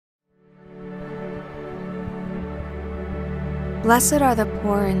Blessed are the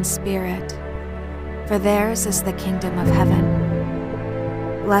poor in spirit, for theirs is the kingdom of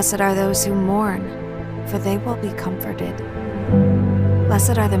heaven. Blessed are those who mourn, for they will be comforted.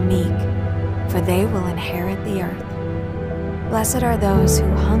 Blessed are the meek, for they will inherit the earth. Blessed are those who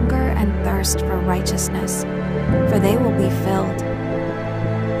hunger and thirst for righteousness, for they will be filled.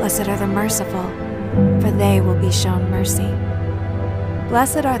 Blessed are the merciful, for they will be shown mercy.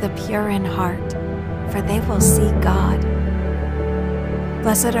 Blessed are the pure in heart, for they will see God.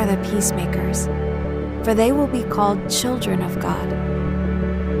 Blessed are the peacemakers, for they will be called children of God.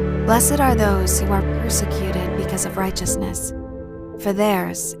 Blessed are those who are persecuted because of righteousness, for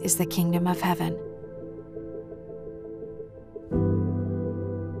theirs is the kingdom of heaven.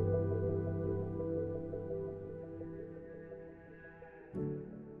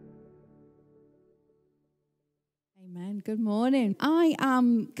 Amen. Good morning. I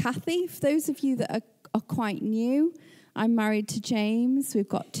am Cathy. For those of you that are quite new, I'm married to James. We've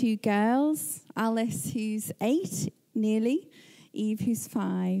got 2 girls, Alice, who's 8, nearly, Eve, who's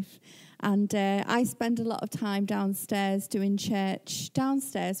 5. And I spend a lot of time downstairs doing church,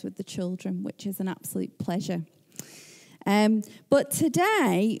 downstairs with the children, which is an absolute pleasure. But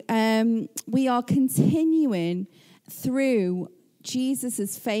today, we are continuing through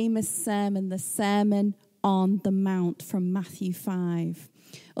Jesus' famous sermon, the Sermon on the Mount from Matthew 5,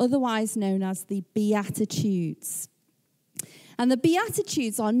 otherwise known as the Beatitudes. And the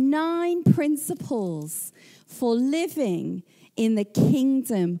Beatitudes are 9 principles for living in the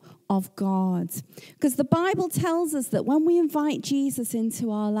kingdom of God. Because the Bible tells us that when we invite Jesus into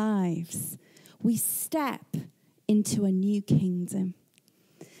our lives, we step into a new kingdom.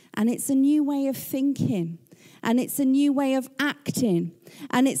 And it's a new way of thinking. And it's a new way of acting.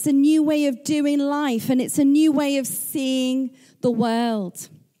 And it's a new way of doing life. And it's a new way of seeing the world.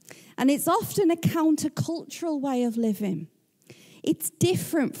 And it's often a countercultural way of living. It's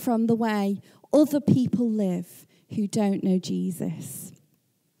different from the way other people live who don't know Jesus.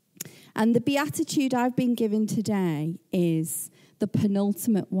 And the beatitude I've been given today is the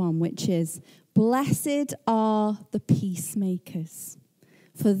penultimate one, which is, blessed are the peacemakers,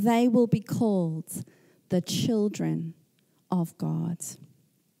 for they will be called the children of God.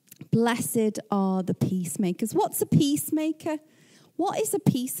 Blessed are the peacemakers. What's a peacemaker? What is a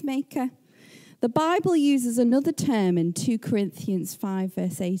peacemaker? The Bible uses another term in 2 Corinthians 5,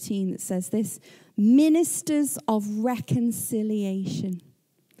 verse 18, that says this: ministers of reconciliation.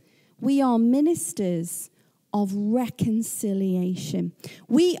 We are ministers of reconciliation.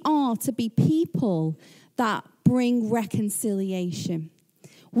 We are to be people that bring reconciliation.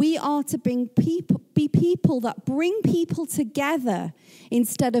 We are to be people that bring people together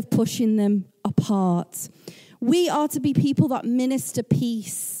instead of pushing them apart. We are to be people that minister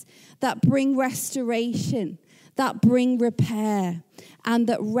peace, that bring restoration, that bring repair, and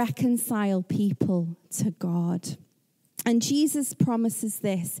that reconcile people to God. And Jesus promises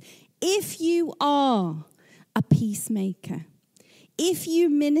this: if you are a peacemaker, if you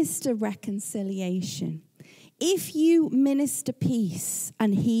minister reconciliation, if you minister peace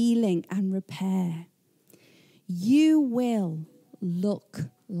and healing and repair, you will look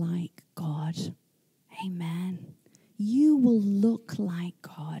like God. Amen. You will look like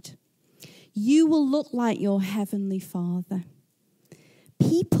God. You will look like your heavenly Father.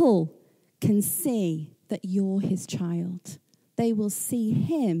 People can see that you're his child. They will see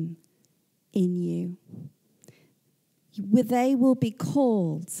him in you. They will be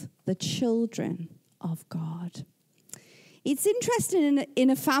called the children of God. It's interesting in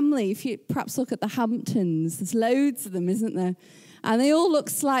a family, if you perhaps look at the Hamptons, there's loads of them, isn't there? And they all look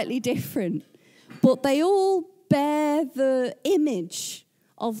slightly different, but they all bear the image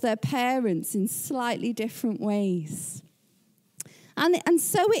of their parents in slightly different ways. And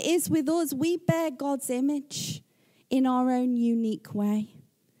so it is with us. We bear God's image in our own unique way.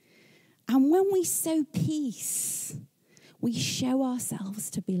 And when we sow peace, we show ourselves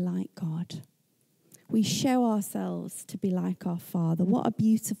to be like God. We show ourselves to be like our Father. What a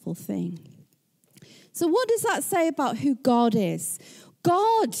beautiful thing. So what does that say about who God is?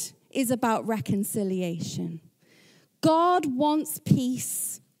 God is about reconciliation. God wants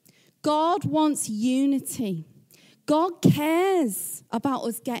peace. God wants unity. God cares about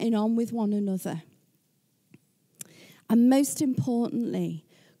us getting on with one another. And most importantly,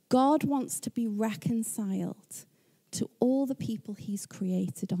 God wants to be reconciled to all the people he's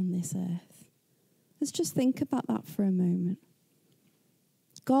created on this earth. Let's just think about that for a moment.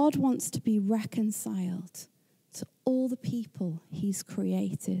 God wants to be reconciled to all the people he's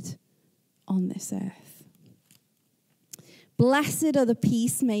created on this earth. Blessed are the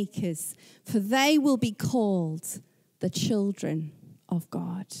peacemakers, for they will be called the children of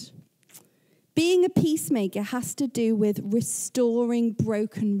God. Being a peacemaker has to do with restoring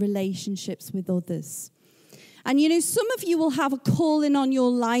broken relationships with others. And you know, some of you will have a calling on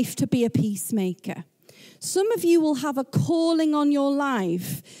your life to be a peacemaker. Some of you will have a calling on your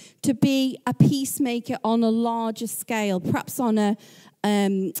life to be a peacemaker on a larger scale, perhaps on a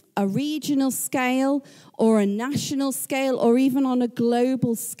regional scale or a national scale or even on a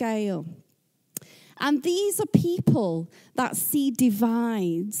global scale. And these are people that see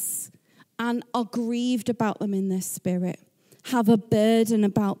divides and are grieved about them in their spirit, have a burden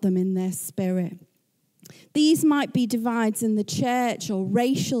about them in their spirit. These might be divides in the church or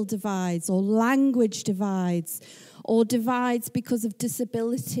racial divides or language divides or divides because of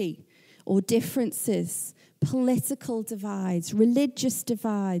disability or differences, political divides, religious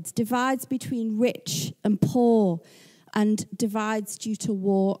divides, divides between rich and poor, and divides due to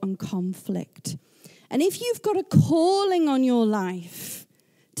war and conflict. And if you've got a calling on your life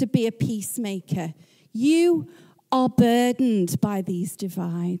to be a peacemaker, you are burdened by these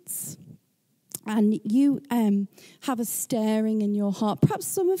divides. And you have a stirring in your heart. Perhaps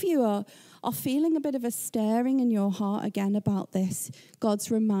some of you are feeling a bit of a stirring in your heart again about this. God's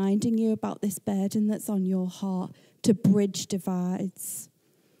reminding you about this burden that's on your heart to bridge divides.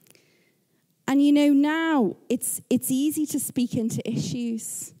 And you know, now it's easy to speak into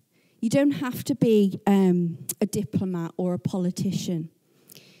issues. You don't have to be a diplomat or a politician.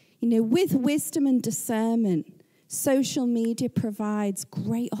 You know, with wisdom and discernment, social media provides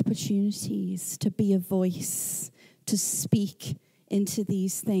great opportunities to be a voice, to speak into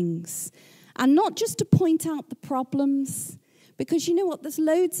these things. And not just to point out the problems, because you know what, there's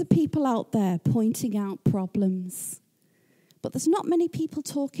loads of people out there pointing out problems. But there's not many people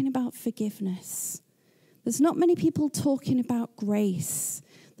talking about forgiveness. There's not many people talking about grace.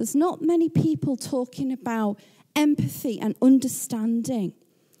 There's not many people talking about empathy and understanding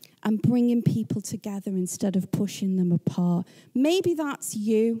and bringing people together instead of pushing them apart. Maybe that's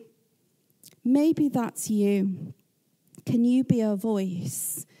you. Maybe that's you. Can you be a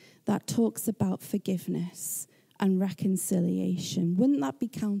voice that talks about forgiveness and reconciliation? Wouldn't that be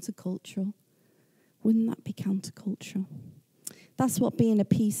countercultural? Wouldn't that be countercultural? That's what being a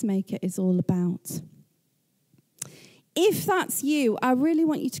peacemaker is all about. If that's you, I really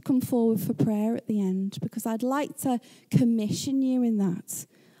want you to come forward for prayer at the end, because I'd like to commission you in that.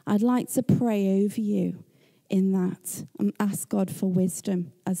 I'd like to pray over you in that and ask God for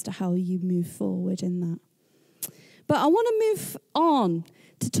wisdom as to how you move forward in that. But I want to move on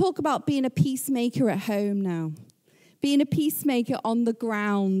to talk about being a peacemaker at home now. Being a peacemaker on the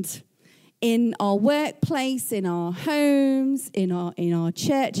ground, in our workplace, in our homes, in our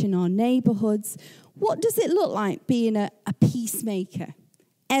church, in our neighborhoods. What does it look like being a peacemaker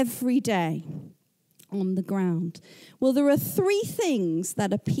every day on the ground? Well, there are 3 things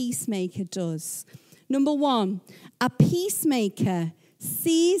that a peacemaker does. Number 1, a peacemaker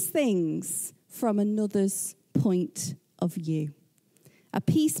sees things from another's point of view. A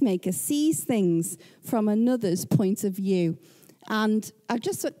peacemaker sees things from another's point of view. And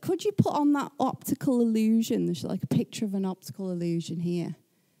could you put on that optical illusion? There's like a picture of an optical illusion here.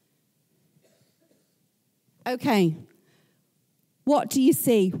 Okay. What do you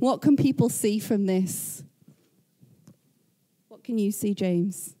see? What can people see from this? What can you see,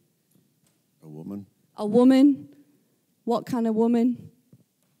 James? A woman. A woman? What kind of woman?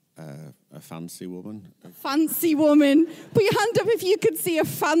 A fancy woman. A fancy woman. Put your hand up if you could see a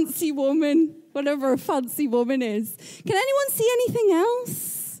fancy woman, whatever a fancy woman is. Can anyone see anything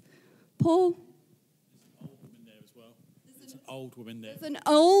else? Paul? There's an old woman there. There's an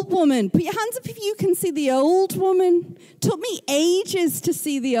old woman. Put your hands up if you can see the old woman. Took me ages to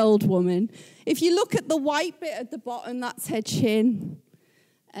see the old woman. If you look at the white bit at the bottom, that's her chin.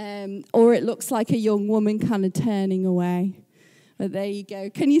 Or it looks like a young woman kind of turning away. But there you go.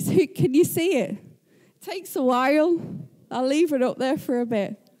 Can you see it? It takes a while. I'll leave it up there for a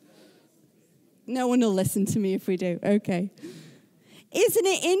bit. No one will listen to me if we do. Okay. Isn't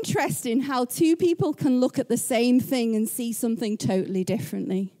it interesting how 2 people can look at the same thing and see something totally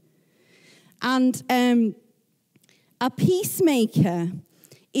differently? And a peacemaker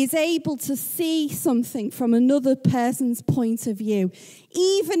is able to see something from another person's point of view,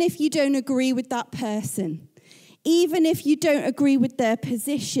 even if you don't agree with that person. Even if you don't agree with their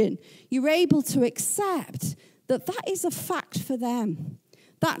position, you're able to accept that that is a fact for them.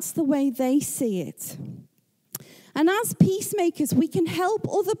 That's the way they see it. And as peacemakers, we can help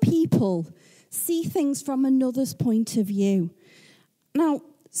other people see things from another's point of view. Now,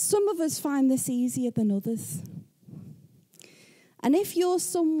 some of us find this easier than others. And if you're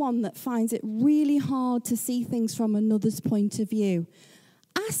someone that finds it really hard to see things from another's point of view,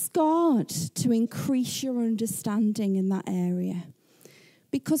 ask God to increase your understanding in that area.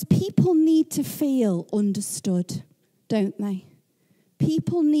 Because people need to feel understood, don't they?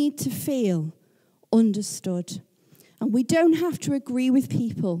 People need to feel understood. And we don't have to agree with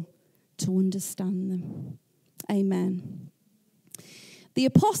people to understand them. Amen. The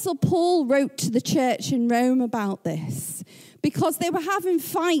Apostle Paul wrote to the church in Rome about this because they were having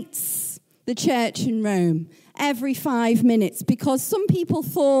fights, the church in Rome, every 5 minutes, because some people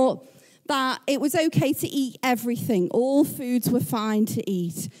thought that it was okay to eat everything. All foods were fine to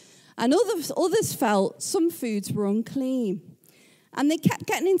eat. And others felt some foods were unclean. And they kept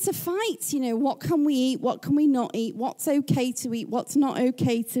getting into fights, what can we eat, what can we not eat, what's okay to eat, what's not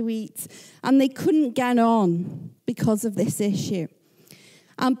okay to eat. And they couldn't get on because of this issue.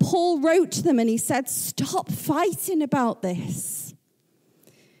 And Paul wrote to them and he said, stop fighting about this.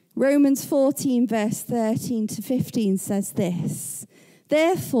 Romans 14, verse 13 to 15 says this: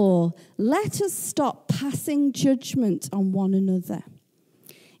 therefore, let us stop passing judgment on one another.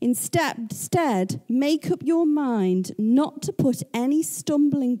 Instead, make up your mind not to put any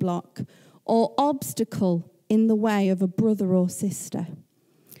stumbling block or obstacle in the way of a brother or sister.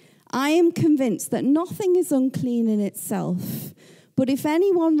 I am convinced that nothing is unclean in itself, but if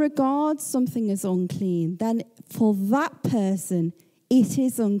anyone regards something as unclean, then for that person it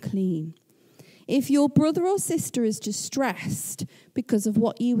is unclean. If your brother or sister is distressed because of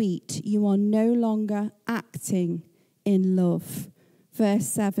what you eat, you are no longer acting in love. Verse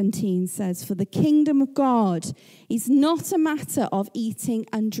 17 says, for the kingdom of God is not a matter of eating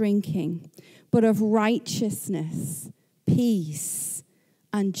and drinking, but of righteousness, peace,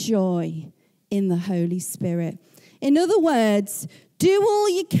 and joy in the Holy Spirit. In other words, do all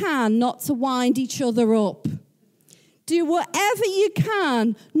you can not to wind each other up. Do whatever you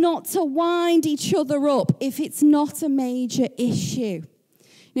can not to wind each other up if it's not a major issue.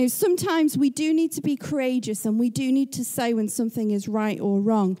 Sometimes we do need to be courageous and we do need to say when something is right or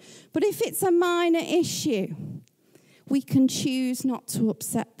wrong. But if it's a minor issue, we can choose not to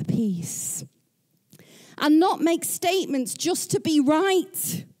upset the peace and not make statements just to be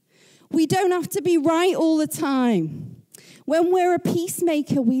right. We don't have to be right all the time. When we're a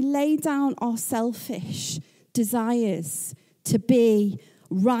peacemaker, we lay down our selfish desires to be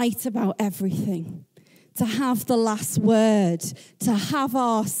right about everything, to have the last word, to have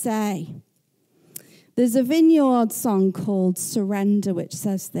our say. There's a Vineyard song called Surrender, which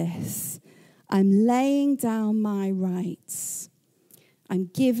says this: I'm laying down my rights. I'm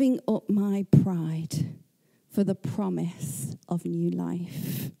giving up my pride for the promise of new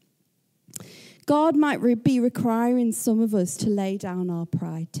life. God might be requiring some of us to lay down our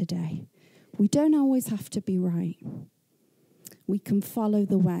pride today. We don't always have to be right. We can follow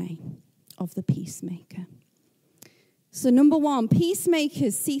the way of the peacemaker. So 1,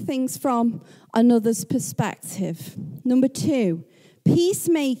 peacemakers see things from another's perspective. 2,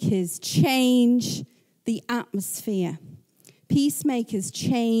 peacemakers change the atmosphere. Peacemakers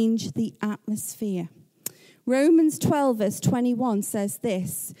change the atmosphere. Romans 12, verse 21 says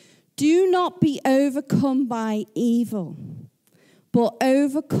this: do not be overcome by evil, but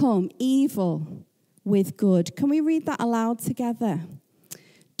overcome evil with good. Can we read that aloud together?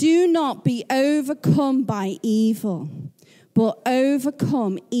 Do not be overcome by evil, but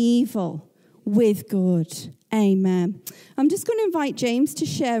overcome evil with good. Amen. I'm just going to invite James to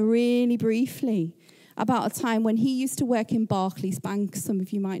share really briefly about a time when he used to work in Barclays Bank. Some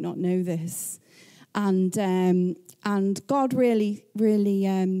of you might not know this. And God really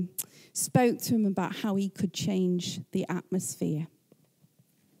spoke to him about how he could change the atmosphere.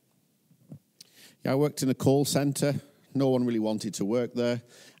 Yeah, I worked in a call centre. No one really wanted to work there.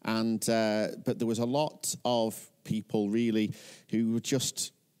 But there was a lot of people really who were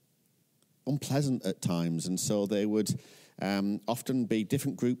just unpleasant at times. And so they would often be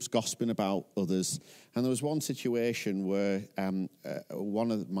different groups gossiping about others. And there was one situation where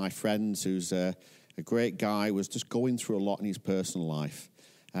one of my friends, who's a great guy, was just going through a lot in his personal life.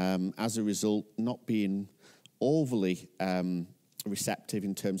 As a result, not being overly receptive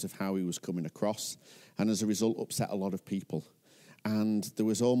in terms of how he was coming across. And as a result, upset a lot of people. And there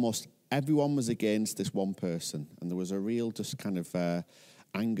was almost everyone was against this one person. And there was a real just kind of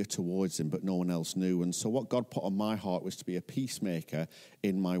anger towards him, but no one else knew. And so what God put on my heart was to be a peacemaker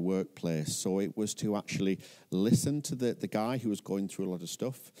in my workplace. So it was to actually listen to the guy who was going through a lot of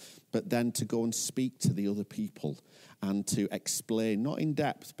stuff, but then to go and speak to the other people and to explain, not in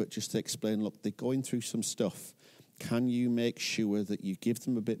depth, but just to explain, look, they're going through some stuff. can you make sure that you give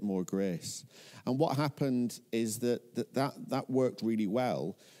them a bit more grace? And what happened is that worked really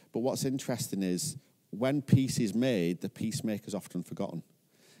well. But what's interesting is when peace is made, the peacemaker is often forgotten.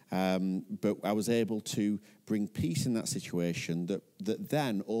 But I was able to bring peace in that situation that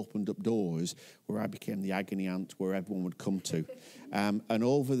then opened up doors where I became the agony aunt where everyone would come to. And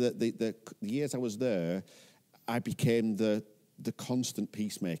over the years I was there, I became the constant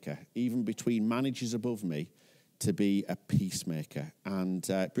peacemaker, even between managers above me, to be a peacemaker. And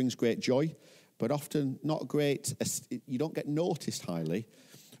it brings great joy, but often not great. You don't get noticed highly,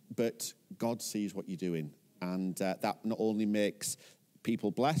 but God sees what you're doing. And that not only makes people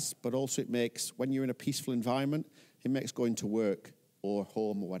blessed, but also it makes, when you're in a peaceful environment, it makes going to work or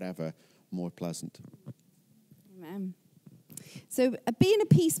home or whatever more pleasant. Amen. So being a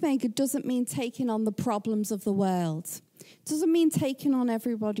peacemaker doesn't mean taking on the problems of the world. It doesn't mean taking on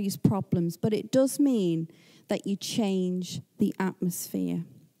everybody's problems, but it does mean that you change the atmosphere.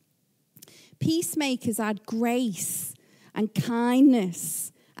 Peacemakers add grace and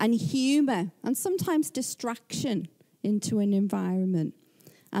kindness and humor and sometimes distraction into an environment,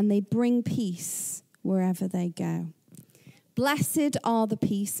 and they bring peace wherever they go. Blessed are the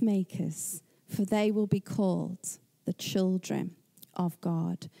peacemakers, for they will be called the children of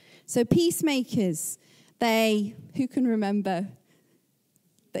God. So peacemakers, who can remember?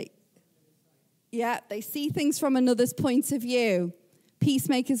 They see things from another's point of view.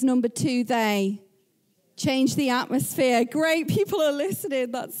 Peacemakers, number 2, they change the atmosphere. Great, people are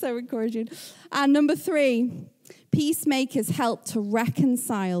listening. That's so encouraging. And number 3, peacemakers help to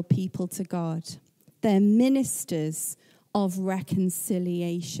reconcile people to God. They're ministers of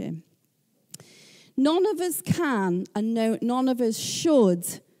reconciliation. None of us can, and none of us should,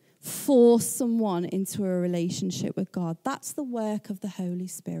 force someone into a relationship with God. That's the work of the Holy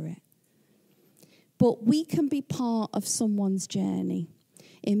Spirit. But we can be part of someone's journey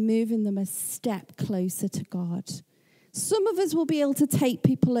in moving them a step closer to God. Some of us will be able to take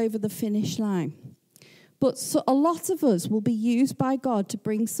people over the finish line. But a lot of us will be used by God to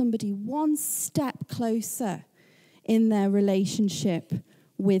bring somebody one step closer in their relationship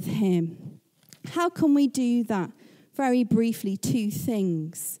with him. How can we do that? Very briefly, 2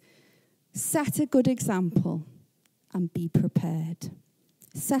 things. Set a good example and be prepared.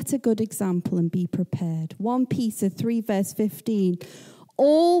 Set a good example and be prepared. 1 Peter 3 verse 15.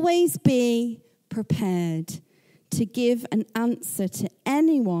 Always be prepared to give an answer to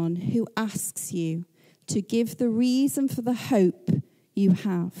anyone who asks you to give the reason for the hope you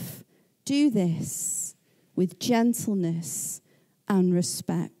have. Do this with gentleness and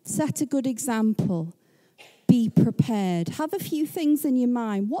respect. Set a good example. Be prepared. Have a few things in your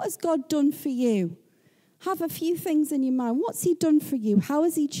mind. What has God done for you? Have a few things in your mind. What's he done for you? How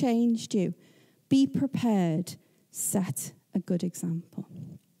has he changed you? Be prepared. Set a good example.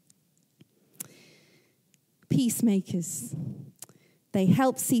 Peacemakers. They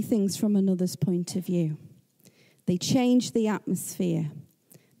help see things from another's point of view. They change the atmosphere.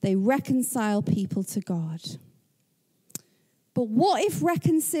 They reconcile people to God. But what if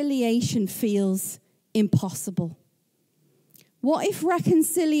reconciliation feels impossible? What if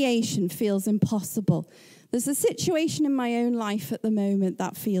reconciliation feels impossible? There's a situation in my own life at the moment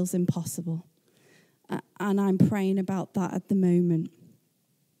that feels impossible. And I'm praying about that at the moment.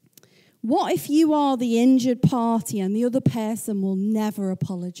 What if you are the injured party and the other person will never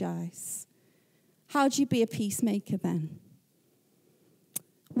apologize? How do you be a peacemaker then?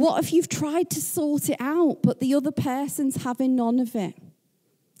 What if you've tried to sort it out, but the other person's having none of it?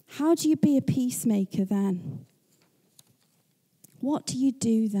 How do you be a peacemaker then? What do you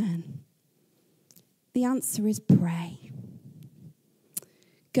do then? The answer is pray.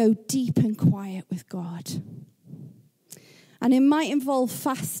 Go deep and quiet with God. And it might involve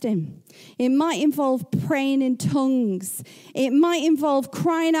fasting. It might involve praying in tongues. It might involve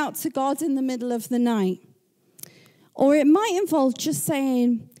crying out to God in the middle of the night. Or it might involve just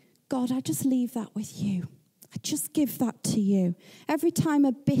saying, God, I just leave that with you. I just give that to you. Every time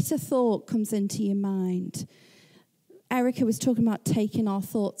a bitter thought comes into your mind. Erica was talking about taking our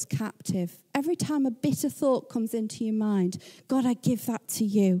thoughts captive. Every time a bitter thought comes into your mind, God, I give that to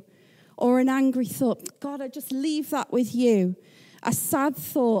you. Or an angry thought, God, I just leave that with you. A sad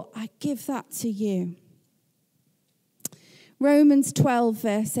thought, I give that to you. Romans 12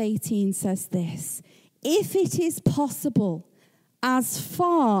 verse 18 says this, if it is possible, as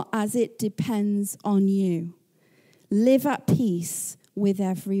far as it depends on you, live at peace with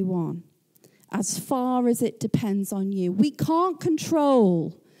everyone. As far as it depends on you. We can't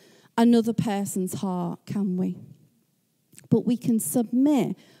control another person's heart, can we? But we can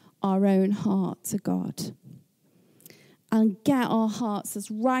submit our own heart to God. and get our hearts as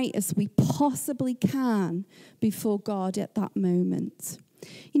right as we possibly can before God at that moment.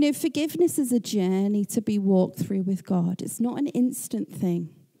 You know, forgiveness is a journey to be walked through with God. It's not an instant thing.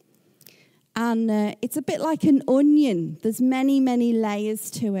 And it's a bit like an onion. There's many, many layers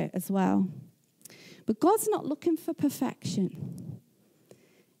to it as well. But God's not looking for perfection.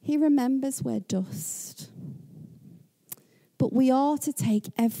 He remembers we're dust. But we are to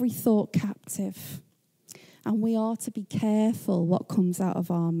take every thought captive. And we are to be careful what comes out of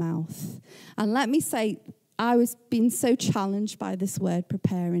our mouth. And let me say, I was being so challenged by this word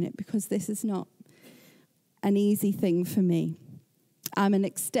preparing it, because this is not an easy thing for me. I'm an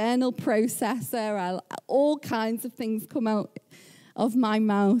external processor. All kinds of things come out of my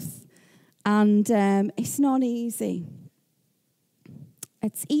mouth. And it's not easy.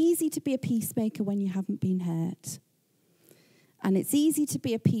 It's easy to be a peacemaker when you haven't been hurt. And it's easy to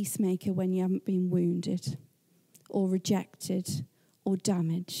be a peacemaker when you haven't been wounded or rejected or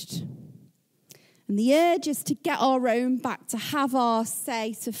damaged. And the urge is to get our own back, to have our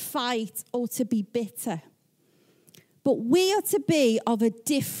say, to fight or to be bitter. But we are to be of a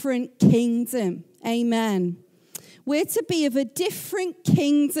different kingdom. Amen. We're to be of a different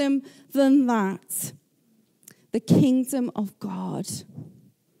kingdom than that. The kingdom of God.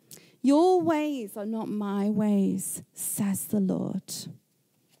 Your ways are not my ways, says the Lord.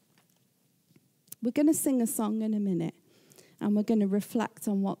 We're going to sing a song in a minute, and we're going to reflect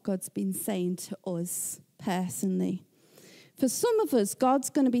on what God's been saying to us personally. For some of us,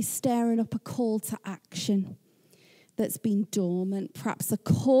 God's going to be stirring up a call to action that's been dormant, perhaps a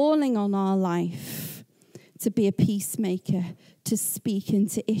calling on our life to be a peacemaker, to speak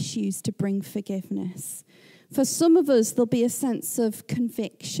into issues, to bring forgiveness. For some of us, there'll be a sense of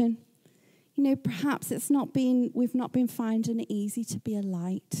conviction. You know, perhaps we've not been finding it easy to be a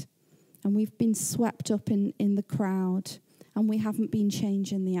light, and we've been swept up in the crowd, and we haven't been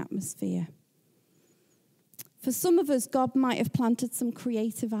changing the atmosphere. For some of us, God might have planted some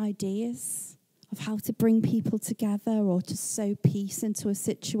creative ideas of how to bring people together or to sow peace into a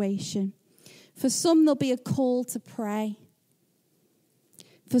situation. For some, there'll be a call to pray.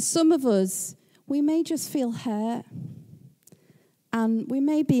 For some of us, we may just feel hurt, and we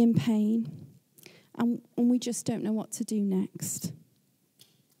may be in pain, and we just don't know what to do next.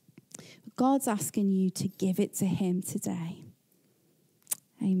 But God's asking you to give it to him today.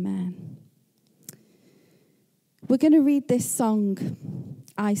 Amen. We're going to read this song,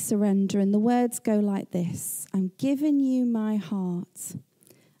 I Surrender, and the words go like this. I'm giving you my heart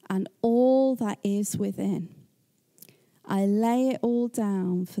and all that is within. I lay it all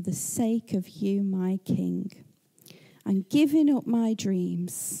down for the sake of you, my King. I'm giving up my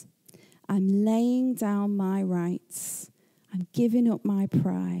dreams. I'm laying down my rights. I'm giving up my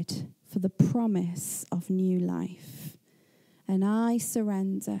pride for the promise of new life. And I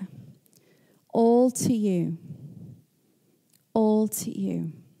surrender all to you. All to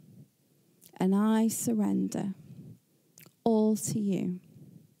you. And I surrender all to you.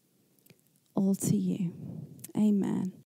 All to you. Amen.